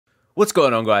What's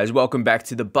going on, guys? Welcome back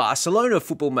to the Barcelona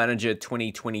Football Manager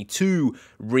 2022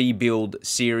 Rebuild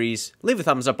Series. Leave a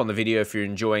thumbs up on the video if you're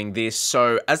enjoying this.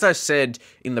 So, as I said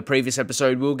in the previous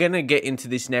episode, we're going to get into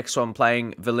this next one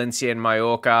playing Valencia and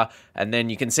Mallorca, and then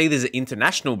you can see there's an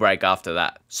international break after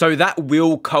that. So that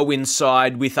will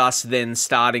coincide with us then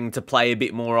starting to play a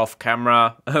bit more off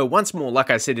camera. Once more, like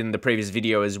I said in the previous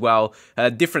video as well,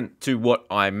 different to what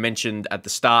I mentioned at the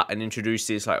start and introduced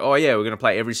this, like, oh yeah, we're going to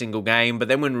play every single game, but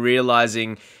then when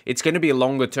realizing it's going to be a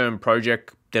longer term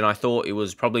project than I thought it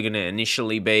was probably going to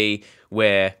initially be,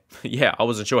 where, yeah, I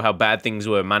wasn't sure how bad things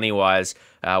were money-wise.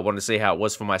 I wanted to see how it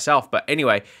was for myself. But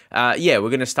anyway, yeah, we're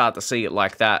going to start to see it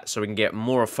like that so we can get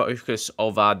more focus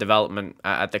of our development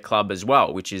at the club as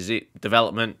well, which is it.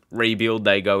 Development, rebuild,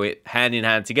 they go it hand in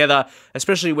hand together,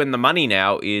 especially when the money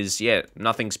now is, yeah,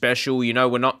 nothing special. You know,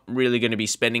 we're not really going to be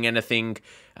spending anything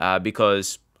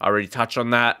because I already touched on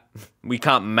that. We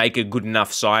can't make a good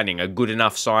enough signing. A good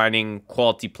enough signing,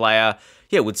 quality player,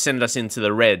 yeah, would send us into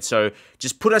the red. So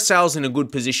just put ourselves in a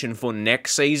good position for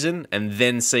next season and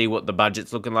then see what the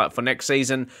budget's looking like for next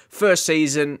season. First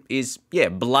season is, yeah,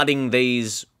 blooding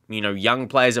these, you know, young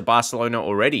players at Barcelona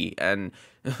already and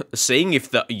seeing if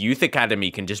the youth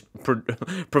academy can just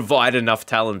provide enough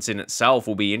talents in itself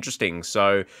will be interesting.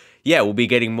 So yeah, we'll be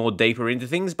getting more deeper into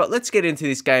things, but let's get into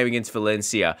this game against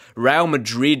Valencia. Real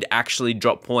Madrid actually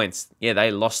dropped points. Yeah,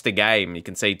 they lost the game. You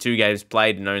can see 2 games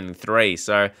played and only 3.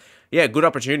 So yeah, good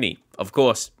opportunity. Of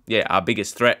course, yeah, our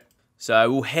biggest threat.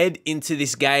 So we'll head into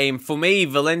this game. For me,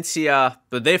 Valencia,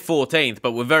 but they're 14th,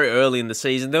 but we're very early in the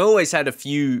season. They always had a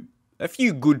few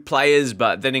good players,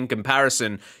 but then in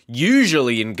comparison,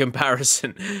 usually in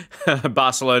comparison,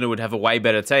 Barcelona would have a way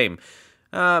better team.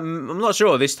 I'm not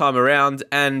sure this time around.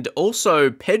 And also,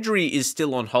 Pedri is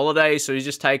still on holiday, so he's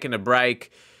just taking a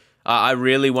break. I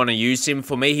really want to use him.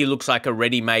 For me, he looks like a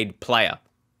ready-made player.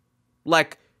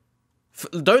 Like,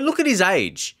 don't look at his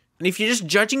age. And if you're just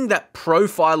judging that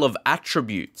profile of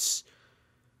attributes,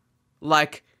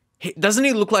 like, doesn't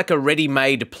he look like a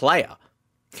ready-made player?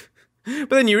 But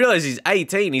then you realize he's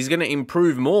 18, he's going to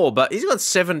improve more, but he's got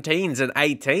 17s and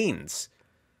 18s.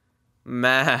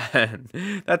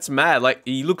 Man, that's mad. Like,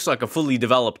 he looks like a fully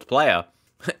developed player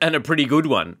and a pretty good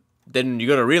one. Then you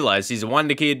got to realize he's a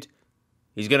wonder kid.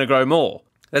 He's going to grow more.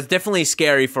 That's definitely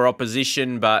scary for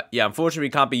opposition, but yeah, unfortunately,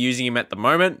 we can't be using him at the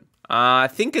moment. I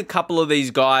think a couple of these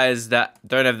guys that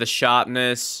don't have the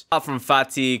sharpness, apart from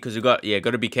Fati, because we've got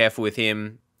to be careful with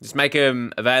him. Just make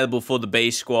him available for the B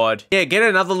squad. Yeah, get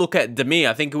another look at Demir.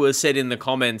 I think it was said in the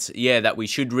comments, yeah, that we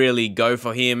should really go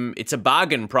for him. It's a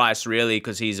bargain price, really,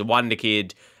 because he's a wonder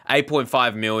kid.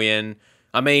 8.5 million.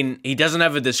 I mean, he doesn't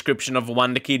have a description of a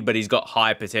wonder kid, but he's got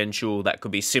high potential that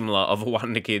could be similar of a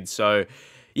wonder kid. So,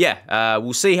 yeah,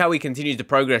 we'll see how he continues to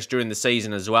progress during the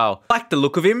season as well. I like the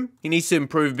look of him. He needs to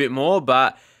improve a bit more,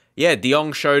 but yeah, De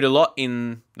Jong showed a lot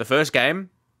in the first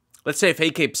game. Let's see if he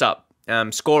keeps up.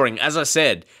 Scoring, as I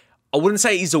said, I wouldn't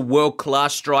say he's a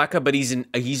world-class striker, but he's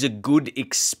a good,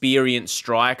 experienced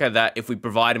striker that if we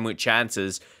provide him with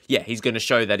chances, yeah, he's going to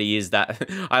show that he is that.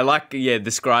 I like, yeah,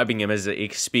 describing him as an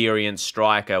experienced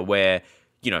striker where,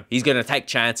 you know, he's going to take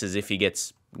chances if he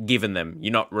gets given them.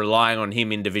 You're not relying on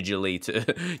him individually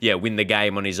to, yeah, win the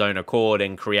game on his own accord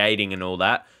and creating and all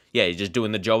that. Yeah, he's just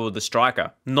doing the job of the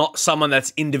striker. Not someone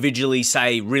that's individually,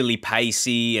 say, really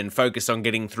pacey and focused on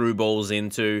getting through balls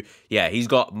into. Yeah, he's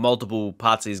got multiple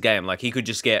parts of his game. Like, he could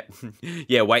just get,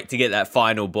 yeah, wait to get that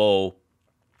final ball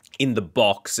in the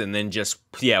box and then just,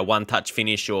 yeah, one-touch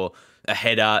finish or a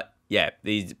header. Yeah,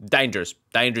 he's dangerous.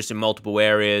 Dangerous in multiple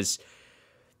areas.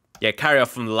 Yeah, carry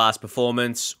off from the last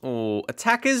performance. Or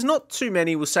attackers, not too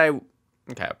many. We'll say,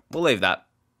 okay, we'll leave that.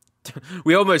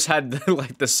 We almost had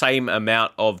like the same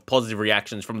amount of positive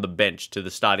reactions from the bench to the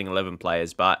starting 11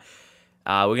 players, but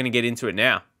we're going to get into it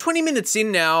now. 20 minutes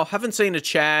in now, haven't seen a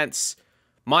chance.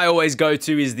 My always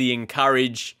go-to is the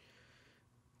encourage.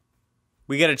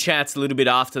 We get a chance a little bit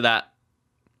after that.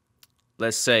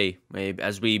 Let's see. Maybe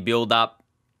as we build up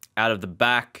out of the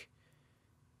back,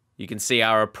 you can see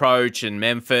our approach and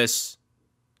Memphis.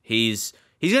 He's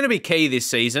going to be key this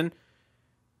season.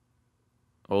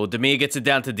 Oh, Demir gets it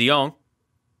down to De Jong.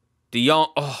 De Jong,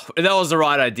 oh, that was the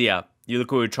right idea. You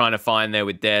look what we were trying to find there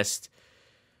with Dest.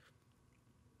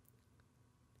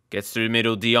 Gets through the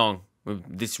middle, De Jong.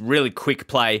 With this really quick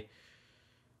play.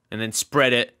 And then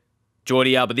spread it.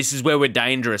 Jordi Alba, this is where we're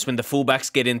dangerous. When the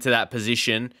fullbacks get into that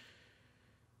position.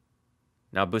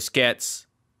 Now Busquets.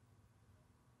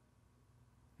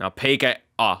 Now Piqué.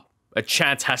 Oh, a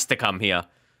chance has to come here.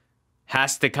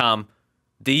 Has to come.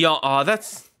 De Jong, oh,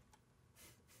 that's...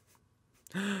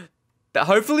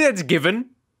 Hopefully that's given.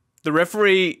 The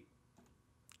referee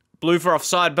blue for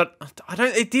offside, but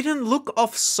it didn't look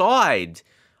offside.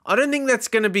 I don't think that's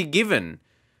going to be given.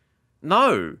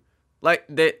 No. Like,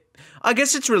 I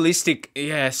guess it's realistic.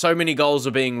 Yeah, so many goals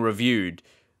are being reviewed.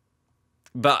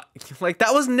 But, like,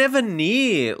 that was never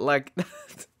near. Like,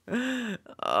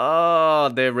 oh,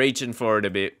 they're reaching for it a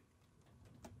bit.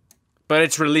 But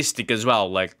it's realistic as well.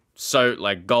 Like, so,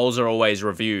 like, goals are always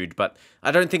reviewed. But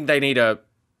I don't think they need to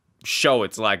show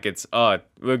it's like it's, oh,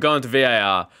 we're going to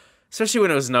VAR. Especially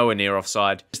when it was nowhere near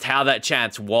offside. Just how that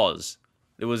chance was.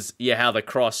 It was, yeah, how the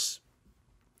cross,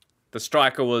 the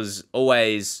striker was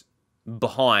always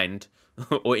behind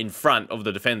or in front of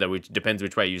the defender, which depends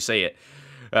which way you see it.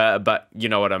 But you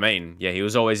know what I mean. Yeah, he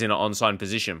was always in an onside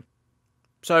position.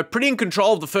 So pretty in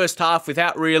control of the first half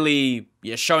without really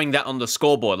showing that on the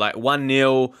scoreboard. Like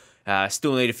 1-0,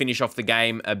 still need to finish off the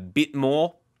game a bit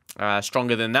more,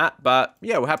 stronger than that. But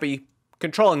yeah, we're happy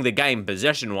controlling the game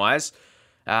possession-wise.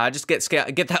 Just get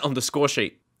that on the score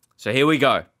sheet. So here we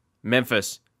go.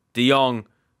 Memphis, De Jong,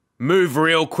 move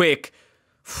real quick.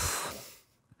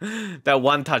 That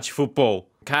one-touch football.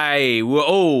 Okay,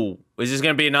 oh, is this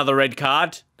going to be another red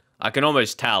card? I can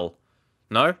almost tell.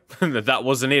 No? That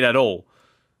wasn't it at all.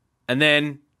 And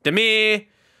then, Demir.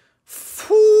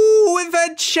 We've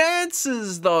had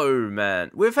chances though,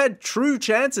 man. We've had true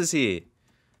chances here.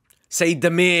 See,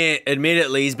 Demir,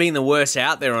 admittedly, he's been the worst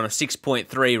out there on a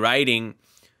 6.3 rating.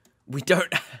 We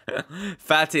don't...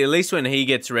 Fatty, at least when he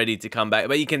gets ready to come back.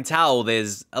 But you can tell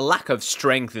there's a lack of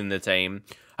strength in the team.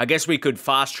 I guess we could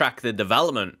fast-track the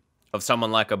development of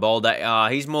someone like a Bolda.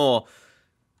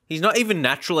 He's not even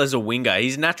natural as a winger.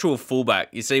 He's natural fullback.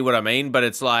 You see what I mean? But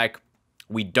it's like,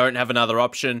 we don't have another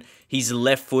option. He's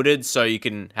left-footed, so you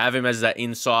can have him as that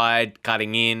inside,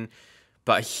 cutting in.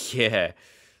 But yeah,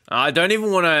 I don't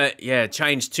even want to,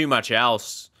 change too much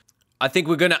else. I think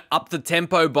we're going to up the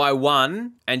tempo by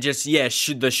 1 and just,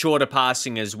 the shorter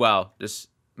passing as well. Just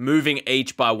moving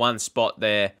each by 1 spot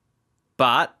there.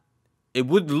 But it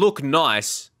would look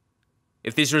nice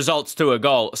if this results to a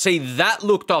goal. See, that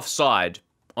looked offside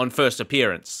on first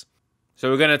appearance.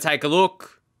 So we're going to take a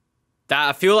look.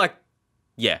 I feel like,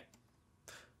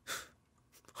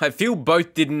 I feel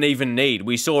both didn't even need.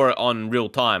 We saw it on real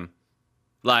time.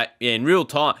 Like, in real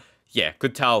time. Yeah,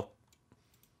 could tell.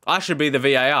 I should be the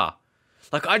VAR.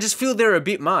 Like, I just feel they're a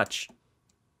bit much.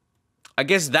 I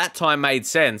guess that time made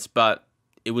sense, but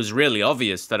it was really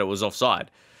obvious that it was offside.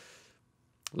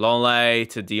 Longley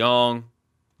to De Jong.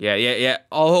 Yeah.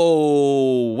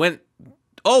 Oh,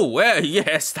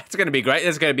 yes, that's going to be great.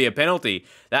 There's going to be a penalty.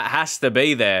 That has to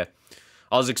be there.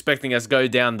 I was expecting us to go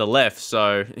down the left,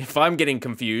 so if I'm getting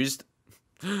confused,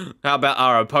 how about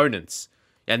our opponents?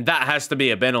 And that has to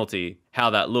be a penalty, how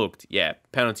that looked. Yeah,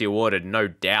 penalty awarded, no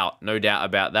doubt. No doubt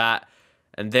about that.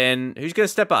 And then, who's going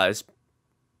to step up? Is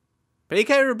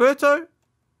Piqué Roberto?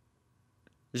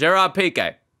 Gerard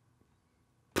Piqué.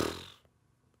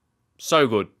 So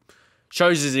good.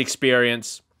 Shows his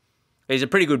experience. He's a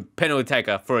pretty good penalty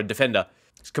taker for a defender.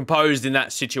 He's composed in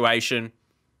that situation.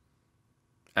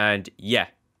 And yeah,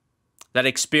 that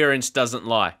experience doesn't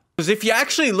lie. Because if you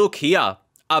actually look here,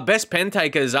 our best pen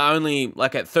takers are only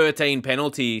like at 13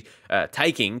 penalty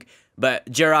taking, but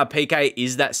Gerard Piqué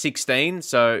is that 16.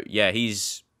 So yeah,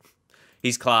 he's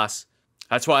class.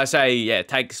 That's why I say,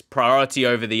 takes priority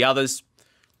over the others.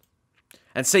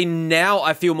 And see, now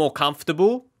I feel more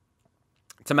comfortable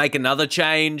to make another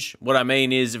change. What I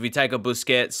mean is, if we take a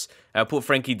Busquets, put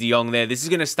Frankie de Jong there, this is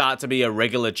going to start to be a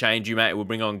regular change, We'll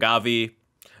bring on Gavi.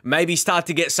 Maybe start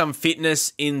to get some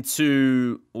fitness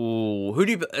into... Ooh, who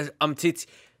do you...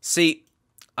 See,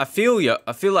 I feel you.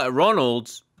 I feel like Ronald...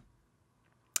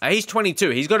 he's 22.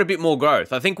 He's got a bit more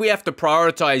growth. I think we have to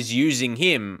prioritize using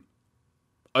him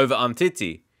over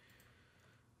Umtiti.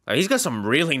 He's got some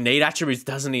really neat attributes,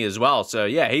 doesn't he, as well? So,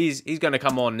 yeah, he's going to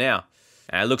come on now.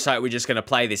 And it looks like we're just going to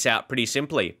play this out pretty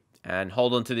simply and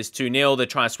hold on to this 2-0. They're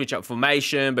trying to switch up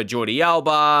formation, but Jordi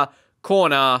Alba,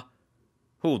 corner.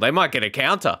 Ooh, they might get a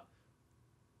counter.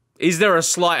 Is there a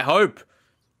slight hope?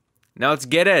 Now it's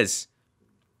Guedes.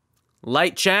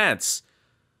 Late chance.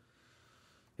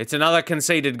 It's another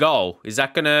conceded goal. Is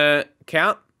that going to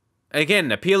count?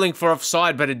 Again, appealing for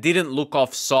offside, but it didn't look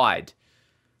offside.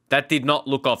 That did not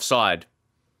look offside.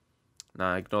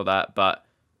 No, ignore that, but...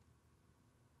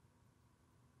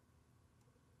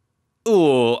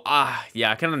 Ooh,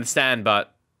 yeah, I can understand,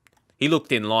 but he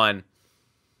looked in line.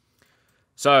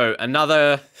 So,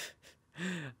 another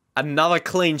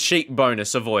clean sheet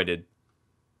bonus avoided.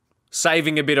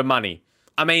 Saving a bit of money.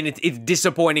 I mean, it's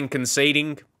disappointing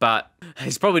conceding, but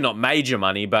it's probably not major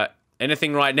money, but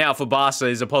anything right now for Barca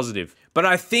is a positive. But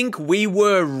I think we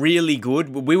were really good.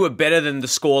 We were better than the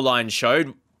scoreline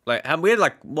showed. Like, we had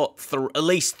like, what, at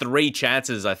least 3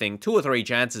 chances, I think. 2 or 3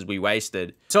 chances we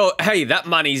wasted. So, hey, that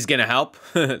money's gonna help.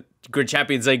 Good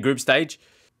Champions League group stage.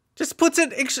 Just puts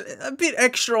it a bit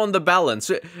extra on the balance.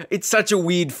 It's such a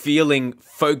weird feeling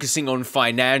focusing on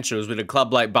financials with a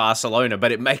club like Barcelona,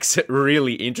 but it makes it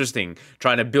really interesting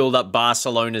trying to build up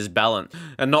Barcelona's balance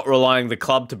and not relying the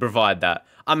club to provide that.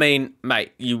 I mean,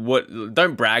 mate,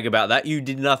 don't brag about that. You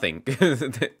did nothing.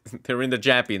 They're in the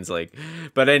Champions League.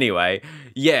 But anyway,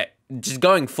 yeah, just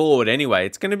going forward anyway,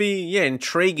 it's going to be, yeah,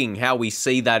 intriguing how we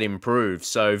see that improve.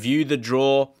 So view the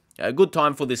draw. A good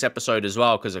time for this episode as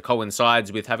well because it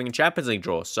coincides with having a Champions League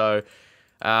draw. So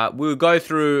we'll go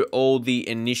through all the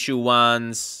initial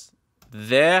ones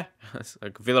there.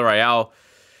 Like Villarreal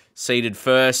seeded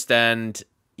first and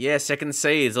yeah, second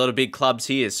seeds. A lot of big clubs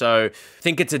here. So I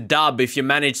think it's a dub if you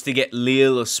manage to get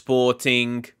Lille or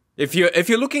Sporting. If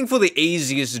you're looking for the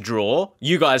easiest draw,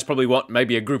 you guys probably want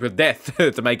maybe a group of death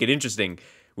to make it interesting.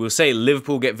 We'll see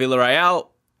Liverpool get Villarreal.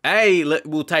 Hey,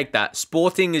 we'll take that.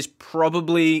 Sporting is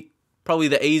probably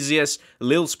the easiest.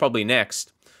 Lille's probably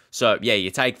next. So, yeah,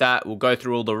 you take that. We'll go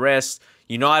through all the rest.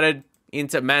 United,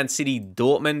 Inter, Man City,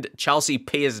 Dortmund, Chelsea,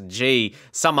 PSG.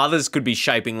 Some others could be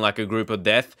shaping like a group of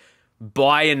death.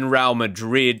 Bayern, Real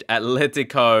Madrid,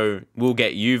 Atletico will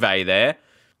get Juve there.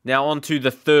 Now on to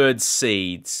the third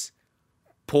seeds.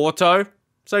 Porto.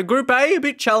 So, Group A, a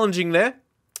bit challenging there.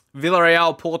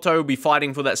 Villarreal, Porto will be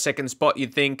fighting for that second spot,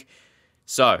 you'd think.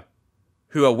 So,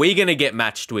 who are we going to get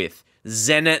matched with?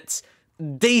 Zenit,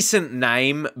 decent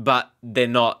name, but they're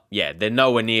not, yeah, they're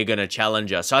nowhere near going to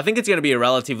challenge us. So I think it's going to be a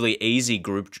relatively easy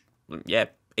group, yeah,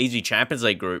 easy Champions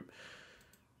League group.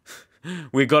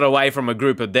 We got away from a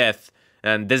group of death,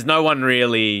 and there's no one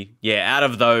really, yeah, out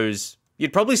of those.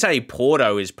 You'd probably say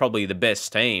Porto is probably the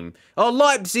best team. Oh,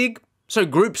 Leipzig. So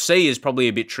Group C is probably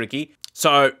a bit tricky.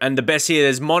 So, and the best here,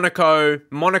 there's Monaco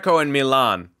and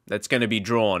Milan. That's going to be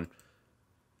drawn.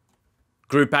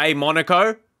 Group A,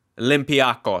 Monaco,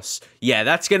 Olympiacos. Yeah,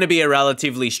 that's going to be a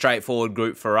relatively straightforward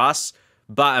group for us.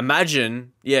 But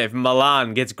imagine, yeah, if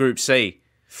Milan gets Group C.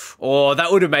 Oh,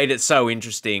 that would have made it so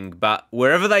interesting. But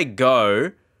wherever they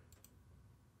go...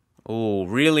 Oh,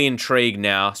 really intrigued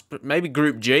now. Maybe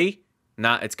Group G?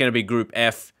 Nah, it's going to be Group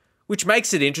F. Which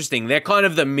makes it interesting. They're kind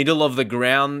of the middle of the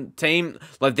ground team.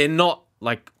 Like, they're not,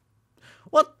 like...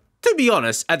 What? To be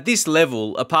honest, at this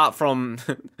level, apart from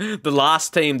the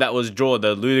last team that was drawn,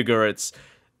 the Ludogorets,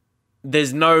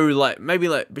 there's no, like, maybe,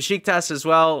 like, Besiktas as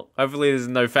well. Hopefully there's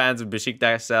no fans of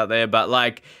Besiktas out there. But,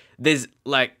 like, there's,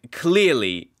 like,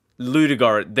 clearly,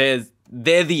 Ludogorets,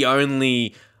 they're the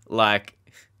only, like,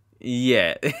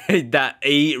 yeah, that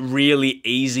really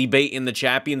easy beat in the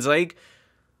Champions League.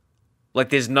 Like,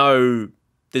 there's no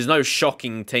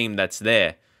shocking team that's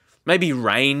there. Maybe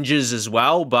Rangers as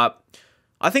well, but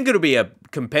I think it'll be a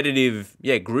competitive,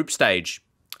 yeah, group stage.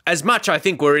 As much I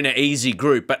think we're in an easy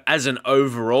group, but as an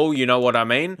overall, you know what I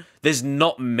mean? There's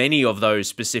not many of those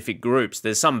specific groups.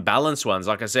 There's some balanced ones,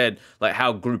 like I said, like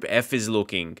how Group F is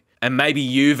looking. And maybe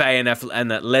Juve and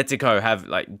Atletico have,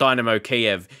 like, Dynamo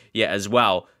Kiev, yeah, as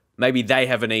well. Maybe they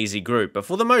have an easy group. But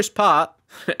for the most part,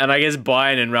 and I guess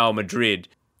Bayern and Real Madrid.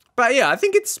 But yeah, I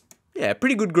think it's, yeah, a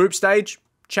pretty good group stage.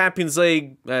 Champions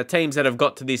League teams that have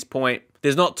got to this point.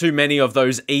 There's not too many of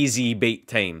those easy beat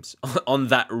teams on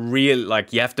that real,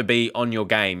 like, you have to be on your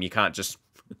game. You can't just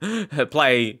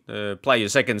play your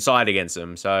second side against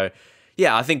them. So,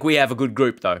 yeah, I think we have a good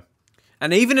group, though.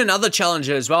 And even another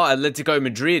challenger as well, Atletico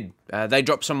Madrid. They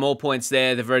dropped some more points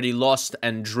there. They've already lost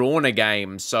and drawn a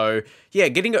game. So, yeah,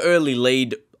 getting an early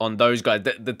lead on those guys.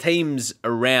 The teams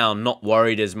around not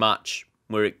worried as much.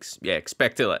 We're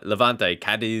expecting, like, Levante,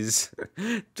 Cadiz,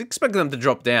 expect them to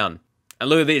drop down. And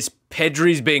look at this,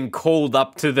 Pedri's being called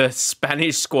up to the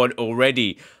Spanish squad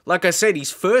already. Like I said,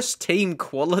 he's first team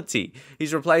quality.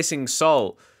 He's replacing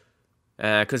Sol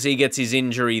because he gets his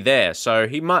injury there. So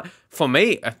he might, for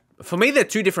me, they're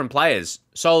two different players.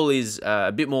 Sol is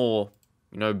a bit more,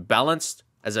 you know, balanced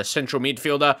as a central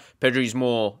midfielder. Pedri's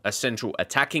more a central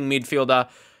attacking midfielder.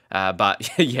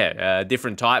 But yeah,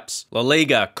 different types. La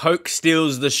Liga, Coke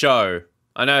steals the show.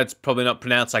 I know it's probably not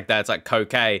pronounced like that. It's like Coke,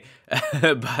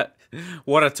 but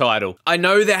what a title. I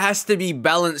know there has to be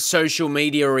balanced social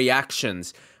media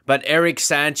reactions, but Eric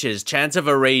Sanchez, chance of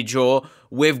a redraw,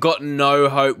 we've got no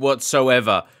hope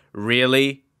whatsoever.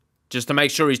 Really? Just to make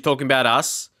sure he's talking about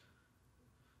us?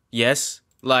 Yes?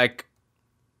 Like,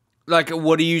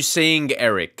 what are you seeing,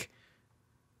 Eric?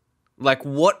 Like,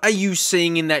 what are you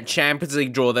seeing in that Champions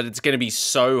League draw that it's going to be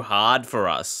so hard for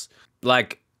us?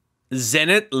 Like,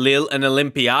 Zenit, Lille, and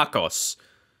Olympiacos.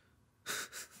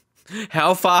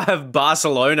 How far have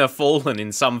Barcelona fallen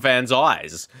in some fans'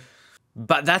 eyes?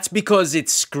 But that's because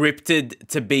it's scripted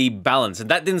to be balanced. And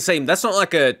that didn't seem... That's not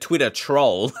like a Twitter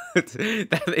troll.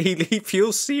 he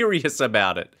feels serious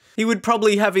about it. He would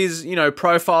probably have his, you know,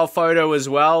 profile photo as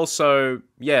well. So,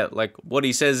 yeah, like, what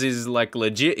he says is, like,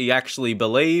 legit. He actually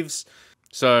believes.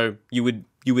 So, you would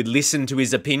listen to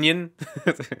his opinion.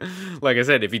 Like I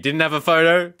said, if he didn't have a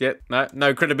photo, yeah,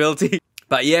 no credibility.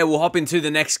 But, yeah, we'll hop into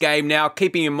the next game now.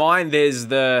 Keeping in mind, there's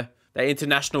the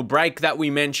international break that we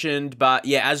mentioned. But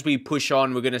yeah, as we push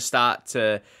on, we're going to start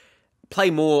to play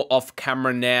more off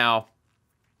camera now.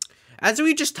 As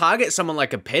we just target someone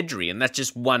like a Pedri, and that's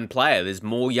just one player. There's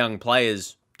more young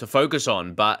players to focus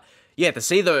on. But yeah, to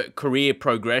see the career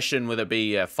progression, whether it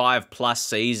be 5+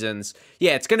 seasons,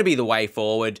 yeah, it's going to be the way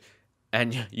forward.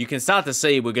 And you can start to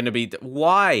see we're going to be...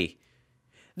 Why?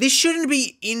 This shouldn't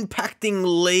be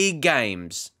impacting league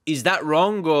games. Is that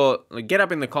wrong? Or get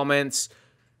up in the comments.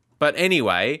 But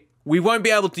anyway, we won't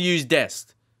be able to use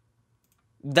Dest.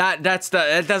 That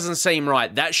doesn't seem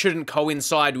right. That shouldn't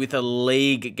coincide with a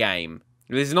league game.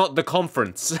 This is not the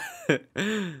conference.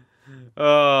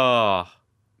 Oh,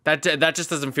 that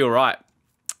just doesn't feel right.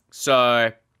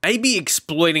 So maybe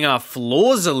exploiting our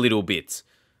flaws a little bit.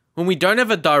 When we don't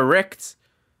have a direct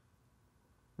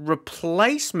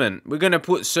replacement, we're going to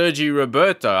put Sergi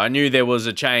Roberto. I knew there was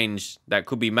a change that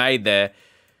could be made there.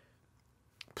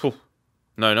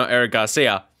 No, not Eric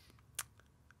Garcia.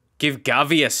 Give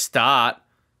Gavi a start.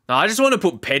 No, I just want to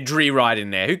put Pedri right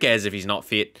in there. Who cares if he's not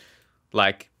fit?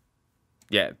 Like,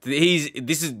 yeah,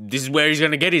 this is where he's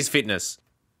going to get his fitness.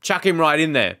 Chuck him right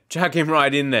in there. Chuck him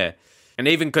right in there. And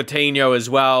even Coutinho as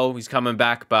well. He's coming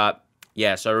back, but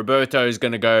yeah, so Roberto is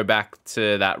going to go back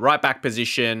to that right back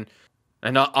position.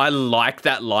 And I like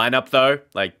that lineup though.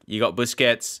 Like, you got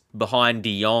Busquets behind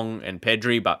De Jong and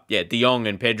Pedri, but yeah, De Jong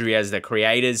and Pedri as the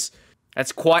creators.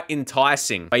 That's quite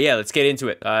enticing. But yeah, let's get into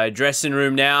it. Dressing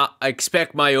room now. I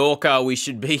expect Mallorca we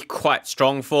should be quite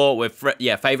strong for. We're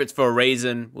favourites for a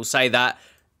reason. We'll say that.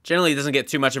 Generally, it doesn't get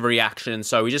too much of a reaction.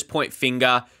 So we just point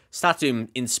finger. Start to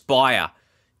inspire.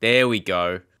 There we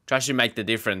go. Try to make the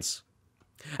difference.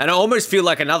 And I almost feel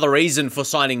like another reason for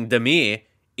signing Demir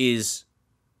is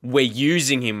we're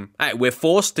using him. We're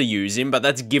forced to use him, but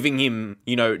that's giving him,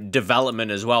 you know,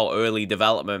 development as well. Early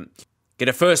development. Get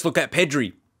a first look at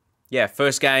Pedri. Yeah,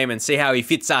 first game and see how he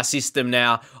fits our system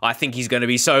now. I think he's going to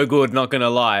be so good, not going to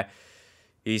lie.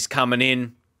 He's coming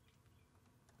in.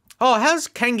 Oh, how's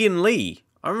Kangin Lee?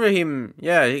 I remember him,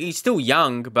 yeah, he's still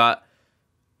young, but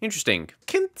interesting.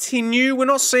 Continue. We're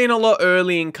not seeing a lot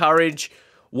early in courage.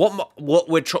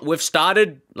 We've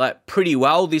started like pretty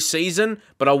well this season,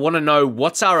 but I want to know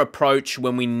what's our approach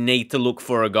when we need to look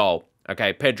for a goal.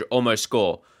 Okay, Pedro almost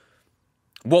score.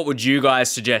 What would you guys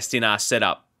suggest in our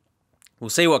setup? We'll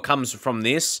see what comes from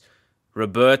this.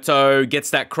 Roberto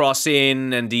gets that cross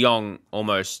in and De Jong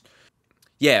almost.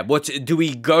 Yeah, do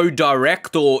we go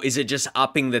direct or is it just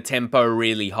upping the tempo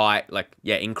really high? Like,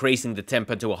 yeah, increasing the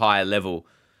tempo to a higher level.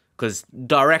 Because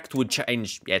direct would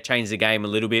change the game a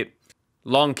little bit.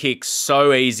 Long kicks,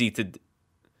 so easy to...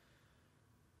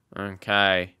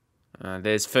 Okay.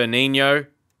 There's Firmino.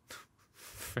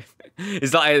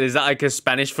 Is that like a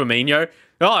Spanish Firmino?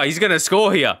 Oh, he's going to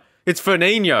score here. It's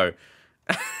Firmino.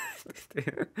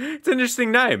 It's an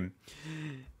interesting name.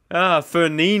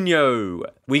 Firmino.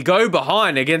 We go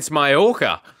behind against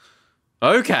Mallorca.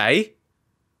 Okay.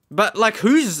 But, like,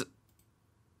 who's...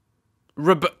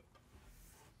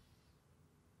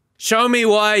 Show me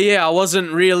why, yeah, I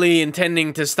wasn't really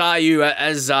intending to start you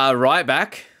as right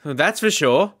back. That's for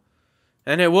sure.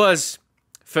 And it was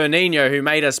Firmino who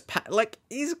made us... Like,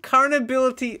 his current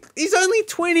ability... He's only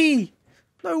 20.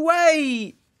 No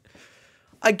way.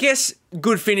 I guess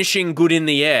good finishing, good in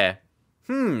the air.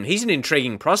 He's an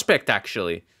intriguing prospect,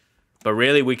 actually. But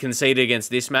really, we conceded against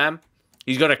this man?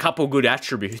 He's got a couple good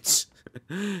attributes.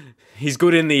 He's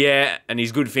good in the air, and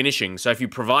he's good finishing. So if you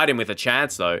provide him with a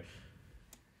chance, though,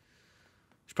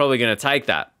 he's probably going to take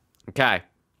that. Okay.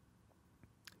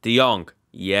 De Jong.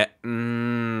 Yeah.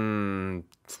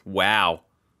 Wow.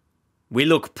 We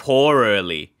look poor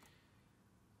early.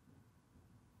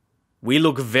 We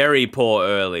look very poor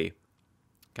early.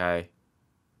 Okay.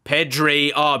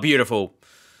 Pedri. Oh, beautiful.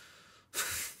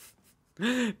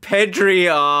 Pedri.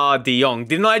 Oh, De Jong.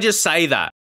 Didn't I just say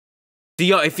that? De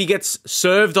Jong, if he gets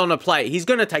served on a plate, he's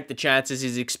going to take the chances.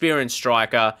 He's an experienced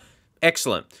striker.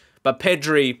 Excellent. But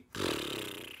Pedri...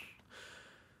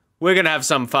 We're going to have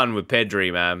some fun with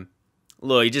Pedri, man.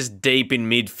 Look, he's just deep in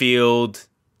midfield.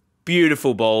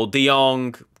 Beautiful ball. De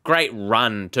Jong. Great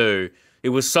run, too. It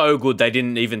was so good they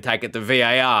didn't even take it to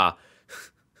VAR.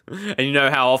 And you know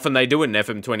how often they do it in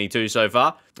FM22 so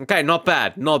far? Okay, not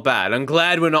bad. Not bad. I'm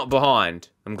glad we're not behind.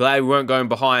 I'm glad we weren't going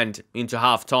behind into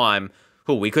half-time.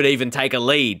 Oh, we could even take a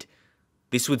lead.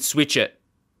 This would switch it.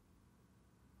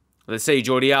 Let's see,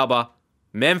 Jordi Alba.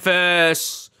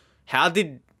 Memphis! How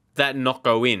did that not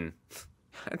go in?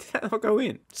 How did that not go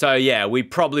in? So, yeah, we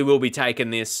probably will be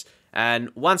taking this. And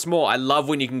once more, I love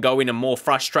when you can go in a more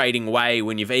frustrating way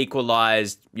when you've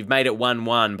equalised, you've made it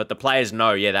 1-1, but the players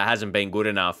know, yeah, that hasn't been good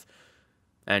enough.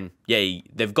 And, yeah,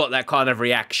 they've got that kind of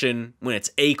reaction. When it's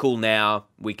equal now,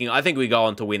 I think we go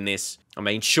on to win this. I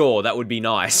mean, sure, that would be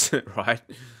nice, right?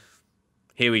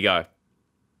 Here we go.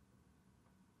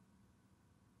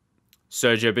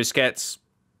 Sergio Busquets.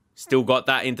 Still got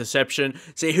that interception.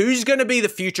 See, who's going to be the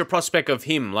future prospect of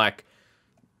him? Like,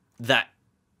 that,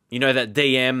 you know, that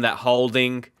DM, that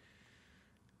holding,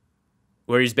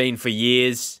 where he's been for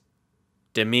years.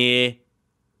 Demir.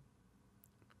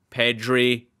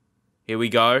 Pedri. Here we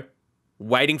go.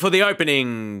 Waiting for the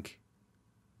opening.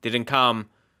 Didn't come.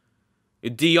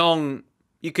 De Jong,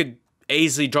 you could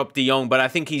easily drop De Jong, but I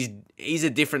think he's a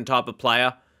different type of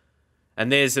player.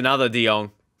 And there's another De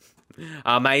Jong,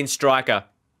 our main striker.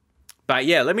 But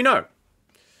yeah, let me know.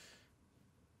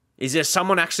 Is there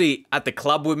someone actually at the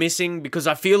club we're missing? Because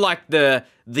I feel like the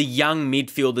young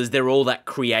midfielders, they're all that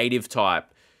creative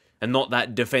type and not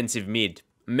that defensive mid.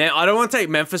 I don't want to take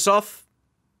Memphis off.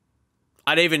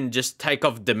 I'd even just take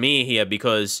off Demir here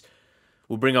because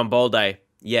we'll bring on Balde.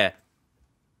 Yeah.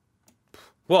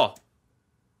 Well,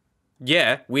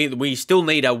 yeah, we still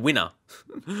need a winner.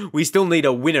 We still need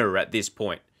a winner at this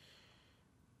point.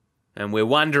 And we're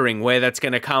wondering where that's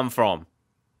going to come from.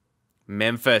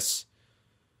 Memphis.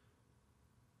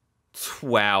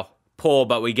 Wow. Poor,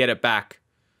 but we get it back.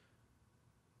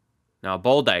 Now,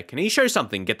 Balde, can he show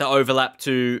something? Get the overlap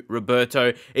to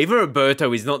Roberto. Even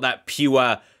Roberto is not that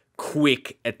pure,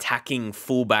 quick, attacking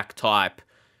fullback type.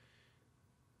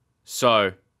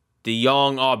 So, De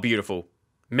Jong, oh, beautiful.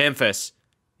 Memphis,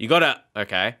 you got to...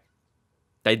 Okay.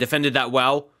 They defended that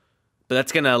well, but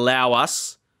that's going to allow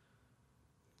us...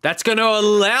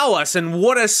 and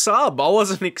what a sub. I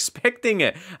wasn't expecting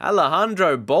it.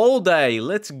 Alejandro Balde,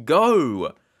 let's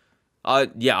go.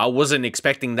 Yeah, I wasn't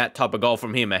expecting that type of goal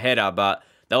from him, a header, but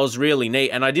that was really neat.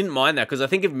 And I didn't mind that, because I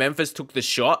think if Memphis took the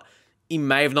shot, he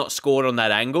may have not scored on that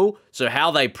angle. So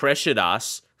how they pressured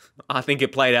us, I think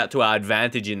it played out to our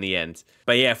advantage in the end.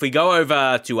 But yeah, if we go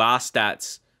over to our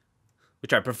stats,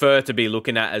 which I prefer to be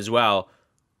looking at as well.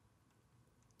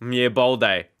 Yeah,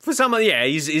 Balde. For someone, yeah,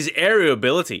 his aerial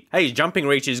ability. Hey, his jumping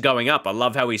reach is going up. I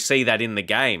love how we see that in the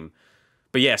game.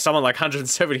 But yeah, someone like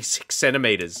 176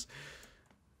 centimeters.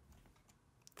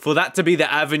 For that to be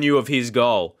the avenue of his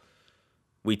goal,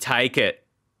 we take it.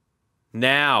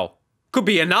 Now, could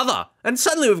be another. And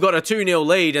suddenly we've got a 2-0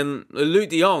 lead and Luke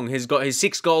de Jong has got his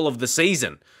 6th goal of the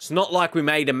season. It's not like we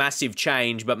made a massive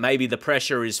change, but maybe the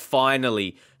pressure is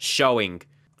finally showing.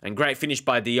 And great finish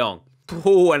by de Jong.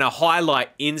 Oh, and a highlight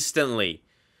instantly.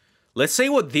 Let's see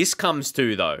what this comes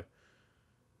to, though.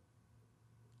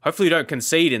 Hopefully we don't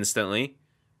concede instantly.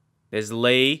 There's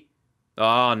Lee.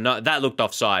 Oh, no, that looked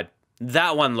offside.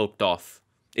 That one looked off.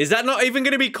 Is that not even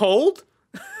going to be called?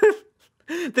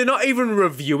 They're not even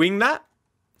reviewing that?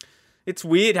 It's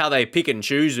weird how they pick and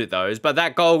choose with those, but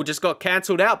that goal just got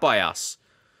cancelled out by us.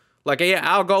 Like, yeah,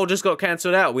 our goal just got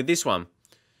cancelled out with this one.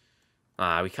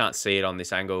 We can't see it on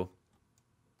this angle.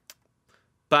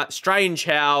 But strange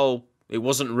how it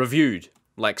wasn't reviewed,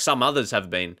 like some others have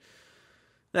been.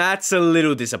 That's a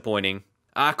little disappointing.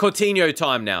 Coutinho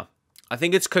time now. I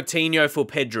think it's Coutinho for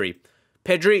Pedri.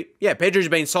 Pedri, yeah, Pedri's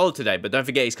been solid today, but don't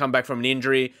forget he's come back from an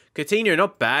injury. Coutinho,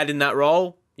 not bad in that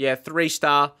role. Yeah,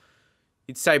 3-star.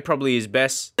 You'd say probably his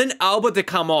best. Then Alba to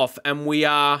come off, and we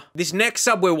are... This next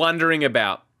sub we're wondering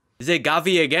about. Is there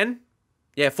Gavi again?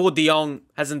 Yeah, for de Jong,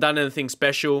 hasn't done anything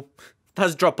special.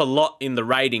 Does drop a lot in the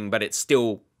rating, but it's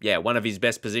still, yeah, one of his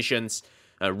best positions.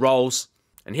 Roles.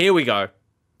 And here we go.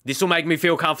 This will make me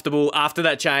feel comfortable after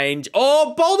that change.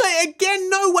 Oh, Balde again!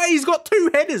 No way, he's got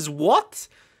 2 headers. What?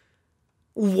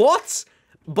 What?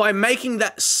 By making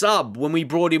that sub when we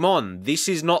brought him on, this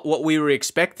is not what we were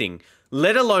expecting.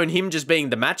 Let alone him just being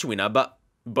the match winner, but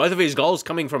both of his goals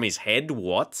coming from his head.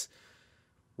 What?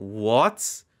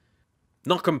 What?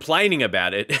 Not complaining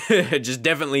about it. Just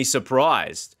definitely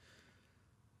surprised.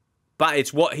 But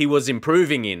it's what he was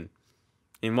improving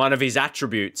in one of his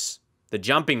attributes. The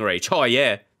jumping reach. Oh,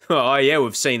 yeah. Oh, yeah,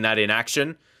 we've seen that in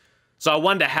action. So I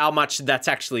wonder how much that's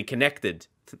actually connected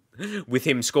with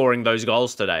him scoring those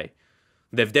goals today.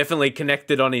 They've definitely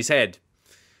connected on his head.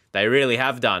 They really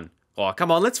have done. Oh,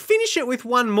 come on, let's finish it with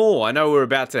one more. I know we're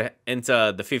about to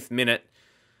enter the 5th minute.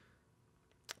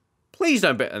 Please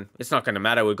don't bet. It's not going to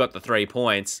matter. We've got the 3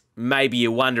 points. Maybe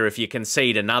you wonder if you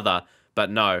concede another. But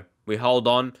no, we hold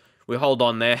on. We hold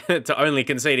on there to only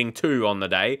conceding 2 on the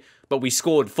day, but we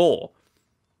scored 4.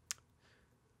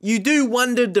 You do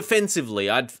wonder defensively.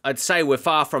 I'd say we're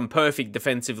far from perfect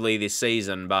defensively this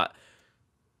season, but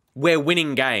we're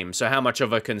winning games, so how much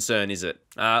of a concern is it?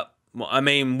 I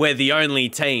mean, we're the only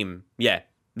team, yeah.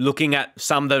 Looking at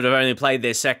some that have only played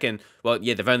their second, well,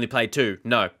 yeah, they've only played 2.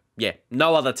 No, yeah,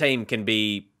 no other team can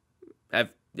have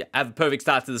a perfect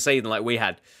start to the season like we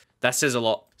had. That says a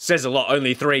lot. Says a lot,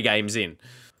 only 3 games in.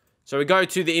 So we go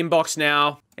to the inbox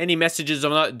now. Any messages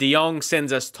on that? De Jong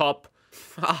sends us top.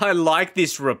 I like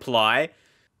this reply.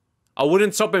 I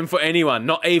wouldn't swap him for anyone,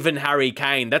 not even Harry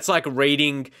Kane. That's like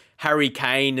reading Harry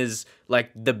Kane as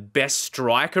like the best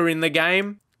striker in the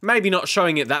game. Maybe not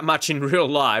showing it that much in real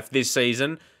life this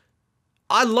season.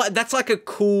 That's like a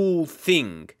cool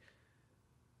thing.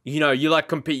 You know, you like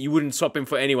compete, you wouldn't swap him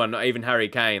for anyone, not even Harry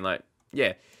Kane. Like,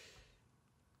 yeah.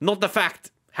 Not the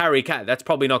fact Harry Kane, that's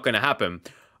probably not going to happen.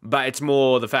 But it's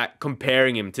more the fact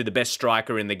comparing him to the best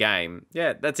striker in the game.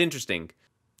 Yeah, that's interesting.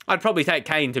 I'd probably take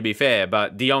Kane, to be fair,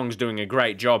 but De Jong's doing a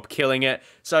great job killing it.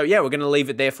 So, yeah, we're going to leave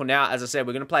it there for now. As I said,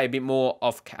 we're going to play a bit more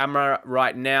off camera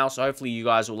right now. So, hopefully you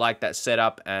guys will like that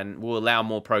setup and will allow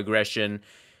more progression.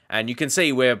 And you can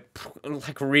see we're,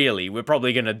 like, really, we're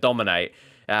probably going to dominate.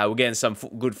 We're getting some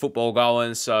good football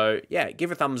going. So, yeah,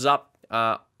 give a thumbs up.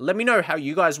 Let me know how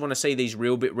you guys want to see these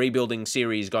rebuilding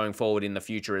series going forward in the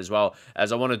future as well,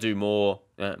 as I want to do more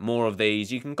of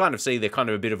these. You can kind of see they're kind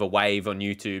of a bit of a wave on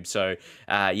YouTube. So,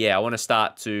 yeah, I want to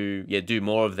start to do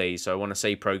more of these. So I want to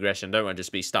see progression. Don't want to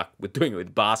just be stuck with doing it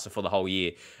with Barca for the whole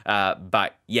year.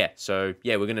 But, yeah, so,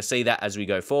 yeah, we're going to see that as we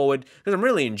go forward because I'm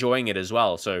really enjoying it as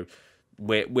well. So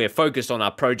we're focused on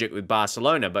our project with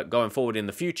Barcelona, but going forward in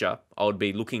the future, I would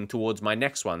be looking towards my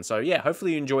next one. So yeah,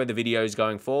 hopefully you enjoy the videos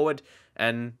going forward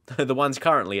and the ones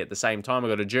currently at the same time. I've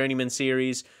got a Journeyman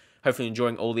series. Hopefully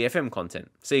enjoying all the FM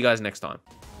content. See you guys next time.